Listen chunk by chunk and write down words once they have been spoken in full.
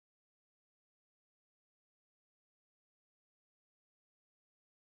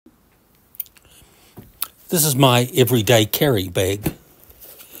This is my everyday carry bag.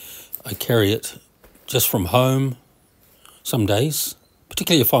 I carry it just from home some days,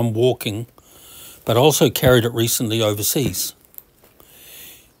 particularly if I'm walking, but I also carried it recently overseas.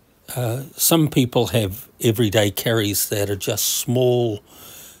 Some people have everyday carries that are just small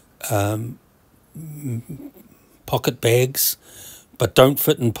pocket bags, but don't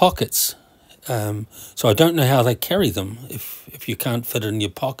fit in pockets. So I don't know how they carry them if you can't fit it in your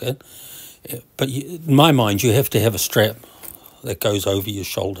pocket. But in my mind, you have to have a strap that goes over your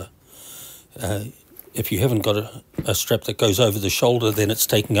shoulder. If you haven't got a strap that goes over the shoulder, then it's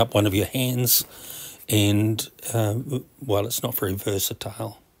taking up one of your hands, and, well, it's not very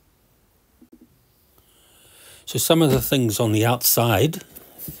versatile. So some of the things on the outside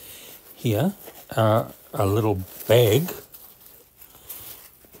here are a little bag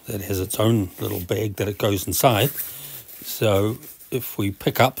that has its own little bag that it goes inside. So if we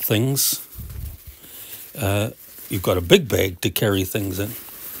pick up things, you've got a big bag to carry things in.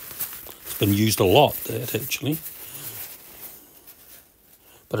 It's been used a lot, that actually.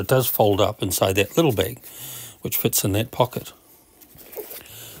 But it does fold up inside that little bag, which fits in that pocket.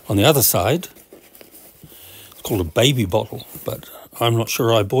 On the other side, it's called a baby bottle, but I'm not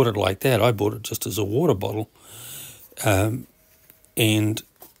sure I bought it like that. I bought it just as a water bottle. And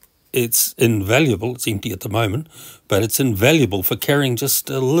it's invaluable. It's empty at the moment, but it's invaluable for carrying just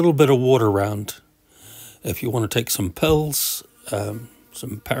a little bit of water around. If you want to take some pills,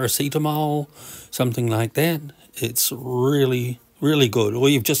 some paracetamol, something like that, it's really, really good. Or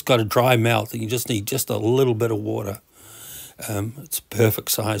you've just got a dry mouth and you just need just a little bit of water. It's a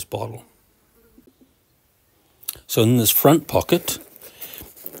perfect size bottle. So in this front pocket,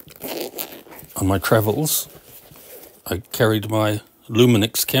 on my travels, I carried my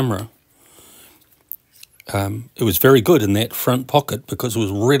Luminix camera. It was very good in that front pocket because it was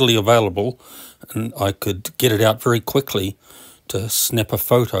readily available and I could get it out very quickly to snap a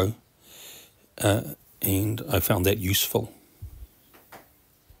photo, and I found that useful.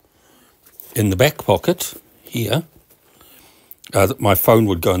 In the back pocket here, my phone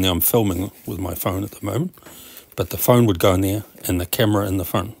would go in there. I'm filming with my phone at the moment, but the phone would go in there and the camera in the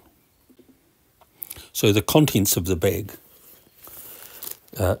front. So the contents of the bag: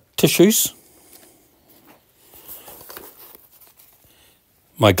 tissues,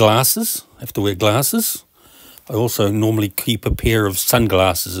 my glasses. I have to wear glasses. I also normally keep a pair of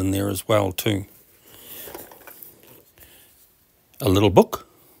sunglasses in there as well too. A little book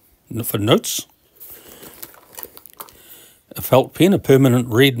for notes. A felt pen, a permanent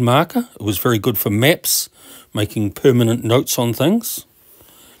red marker. It was very good for maps, making permanent notes on things.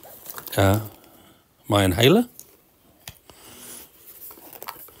 My inhaler.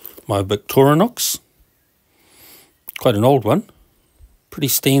 My Victorinox. Quite an old one. Pretty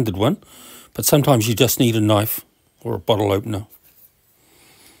standard one. But sometimes you just need a knife or a bottle opener.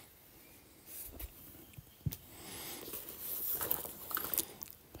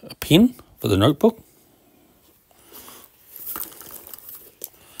 A pen for the notebook.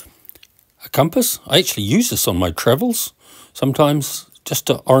 A compass. I actually use this on my travels. Sometimes just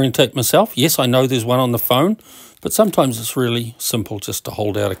to orientate myself. Yes, I know there's one on the phone, but sometimes it's really simple just to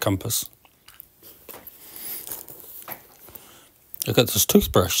hold out a compass. I've got this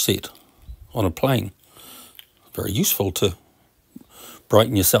toothbrush set on a plane. Very useful to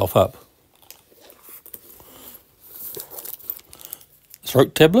brighten yourself up.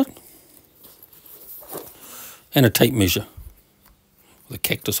 Throat tablet. And a tape measure with a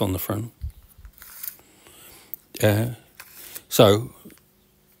cactus on the front. So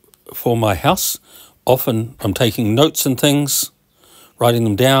for my house, often I'm taking notes and things, writing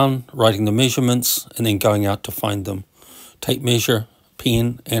them down, writing the measurements, and then going out to find them. Tape measure,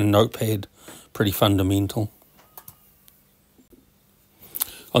 pen, and notepad. Pretty fundamental.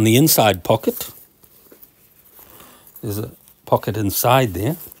 On the inside pocket, there's a pocket inside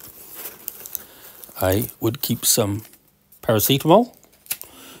there. I would keep some paracetamol.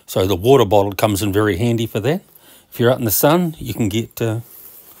 So the water bottle comes in very handy for that. If you're out in the sun, you can get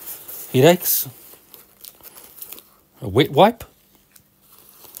headaches. A wet wipe.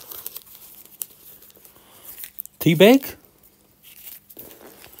 Tea bag.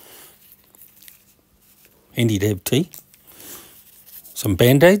 Handy to have tea. Some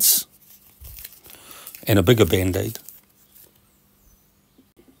Band-Aids. And a bigger Band-Aid.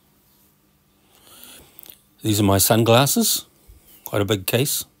 These are my sunglasses. Quite a big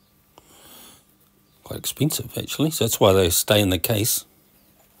case. Quite expensive actually, so that's why they stay in the case.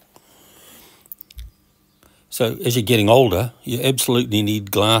 So as you're getting older, you absolutely need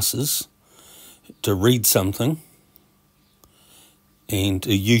glasses to read something and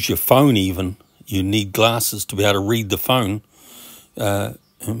to use your phone even you need glasses to be able to read the phone,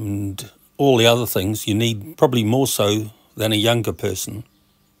 and all the other things you need probably more so than a younger person.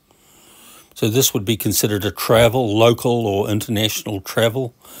 So this would be considered a travel, local or international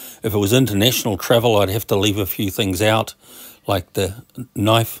travel. If it was international travel, I'd have to leave a few things out, like the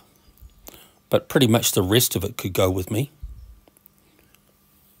knife, but pretty much the rest of it could go with me.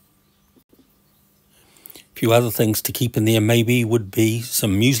 A few other things to keep in there maybe would be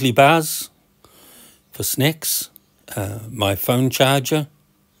some muesli bars for snacks, my phone charger,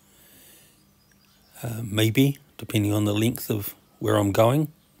 maybe, depending on the length of where I'm going.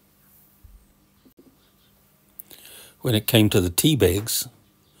 When it came to the tea bags,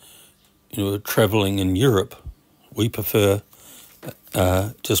 travelling in Europe, we prefer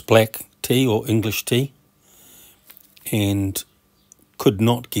just black tea or English tea, and could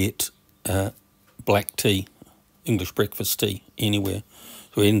not get black tea, English breakfast tea, anywhere.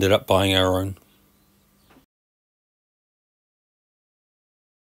 So we ended up buying our own.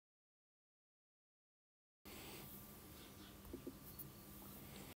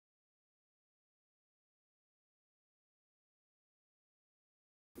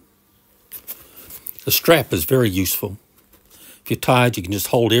 The strap is very useful. If you're tired, you can just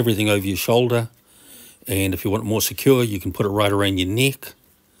hold everything over your shoulder, and if you want it more secure, you can put it right around your neck.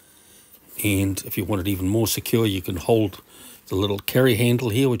 And if you want it even more secure, you can hold the little carry handle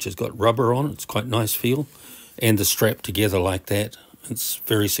here, which has got rubber on it. It's quite a nice feel. And the strap together like that. It's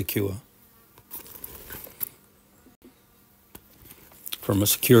very secure. From a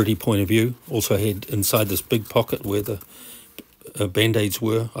security point of view, also had inside this big pocket where the Band-Aids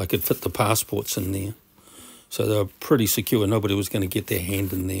were, I could fit the passports in there. So they were pretty secure. Nobody was going to get their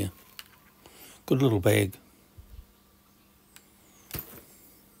hand in there. Good little bag.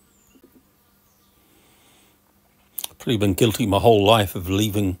 Pretty been guilty my whole life of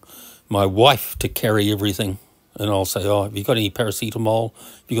leaving my wife to carry everything. And I'll say, oh, have you got any paracetamol?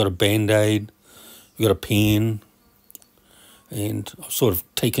 Have you got a Band-Aid? Have you got a pen? And I've sort of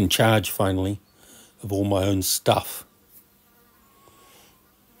taken charge finally of all my own stuff.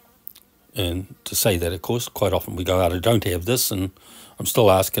 And to say that, of course, quite often we go out, I don't have this, and I'm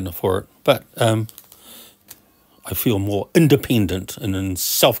still asking her for it. But I feel more independent and in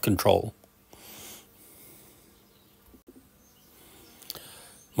self-control.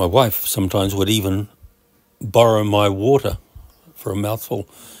 My wife sometimes would even borrow my water for a mouthful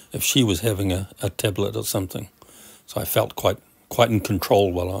if she was having a tablet or something. So I felt quite in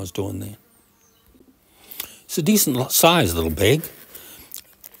control while I was doing that. It's a decent sized little bag.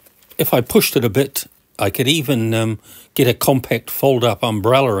 If I pushed it a bit, I could even get a compact fold-up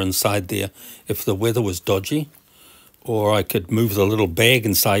umbrella inside there if the weather was dodgy. Or I could move the little bag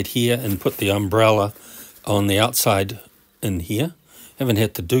inside here and put the umbrella on the outside in here. Haven't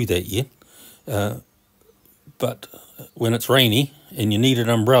had to do that yet. But when it's rainy and you need an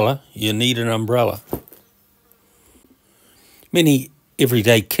umbrella, you need an umbrella. Many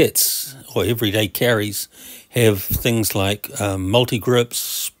everyday kits or everyday carries have things like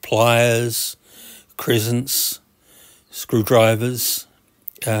multi-grips, pliers, crescents, screwdrivers.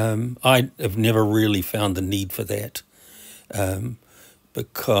 I have never really found the need for that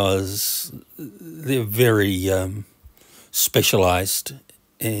because they're very specialised,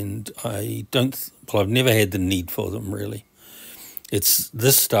 and I've never had the need for them really. It's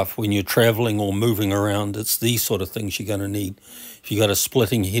this stuff when you're travelling or moving around, it's these sort of things you're going to need. If you've got a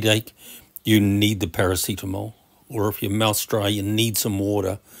splitting headache, you need the paracetamol. Or if your mouth's dry, you need some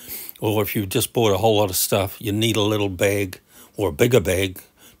water. Or if you've just bought a whole lot of stuff, you need a little bag or a bigger bag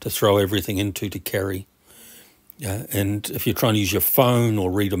to throw everything into to carry. And if you're trying to use your phone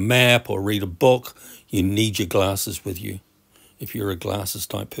or read a map or read a book, you need your glasses with you. If you're a glasses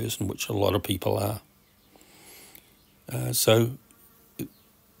type person, which a lot of people are. So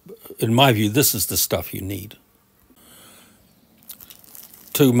in my view, this is the stuff you need.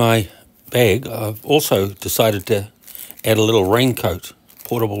 To my bag, I've also decided to add a little raincoat,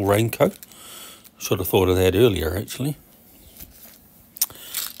 portable raincoat. Should have thought of that earlier, actually.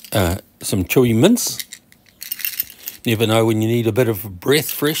 Some chewy mints. Never know when you need a bit of breath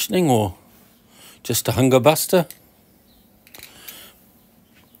freshening or just a hunger buster.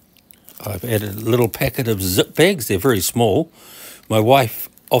 I've added a little packet of zip bags. They're very small. My wife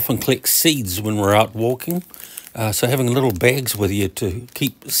often collects seeds when we're out walking. So having little bags with you to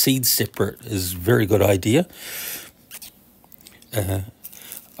keep seeds separate is a very good idea.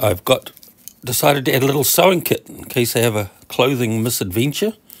 I've decided to add a little sewing kit in case I have a clothing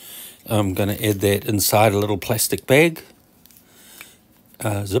misadventure. I'm going to add that inside a little plastic bag,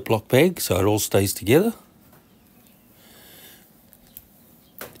 Ziploc bag, so it all stays together.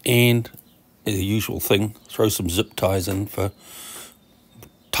 And The usual thing. Throw some zip ties in for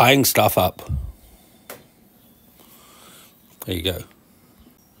tying stuff up. There you go.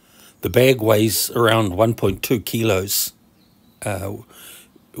 The bag weighs around 1.2 kilos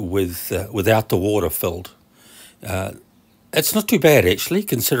without the water filled. It's not too bad, actually,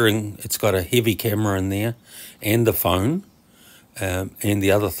 considering it's got a heavy camera in there and the phone and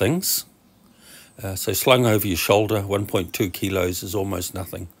the other things. So slung over your shoulder, 1.2 kilos is almost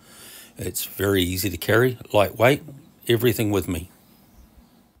nothing. It's very easy to carry, lightweight, everything with me.